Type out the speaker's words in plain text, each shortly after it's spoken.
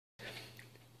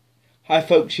Hi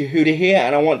folks, Yehuda here,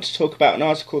 and I want to talk about an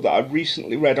article that I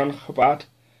recently read on Chabad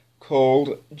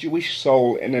called Jewish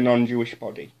Soul in a Non-Jewish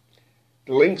Body.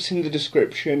 The link's in the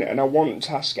description, and I want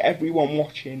to ask everyone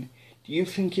watching, do you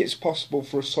think it's possible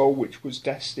for a soul which was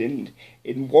destined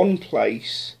in one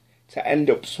place to end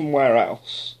up somewhere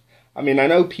else? I mean, I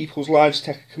know people's lives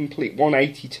take a complete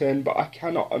 180 turn, but I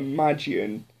cannot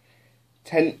imagine,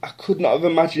 I could not have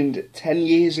imagined 10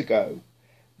 years ago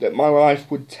that my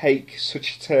life would take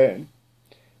such a turn.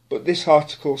 But this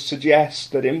article suggests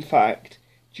that in fact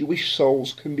Jewish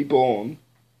souls can be born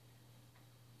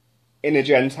in a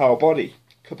Gentile body.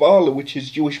 Kabbalah, which is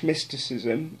Jewish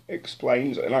mysticism,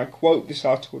 explains, and I quote this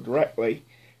article directly,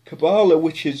 Kabbalah,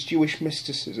 which is Jewish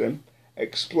mysticism,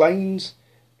 explains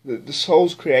that the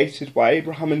souls created by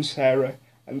Abraham and Sarah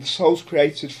and the souls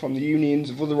created from the unions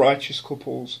of other righteous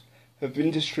couples have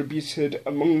been distributed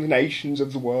among the nations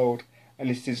of the world, and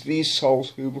it is these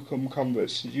souls who become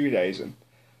converts to Judaism.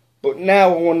 But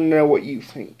now I want to know what you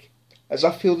think, as I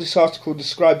feel this article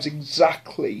describes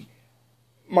exactly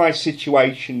my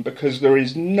situation, because there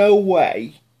is no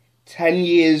way 10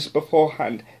 years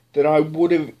beforehand that I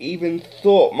would have even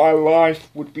thought my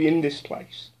life would be in this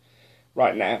place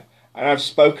right now. And I've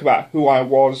spoke about who I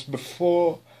was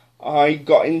before I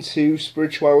got into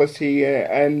spirituality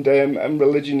and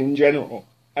religion in general,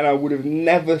 and I would have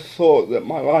never thought that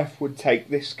my life would take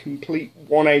this complete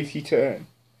 180 turn.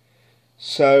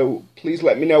 So please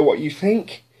let me know what you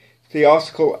think. The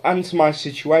article and to my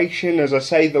situation, as I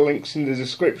say, the link's in the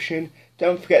description.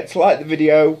 Don't forget to like the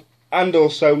video and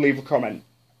also leave a comment.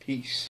 Peace.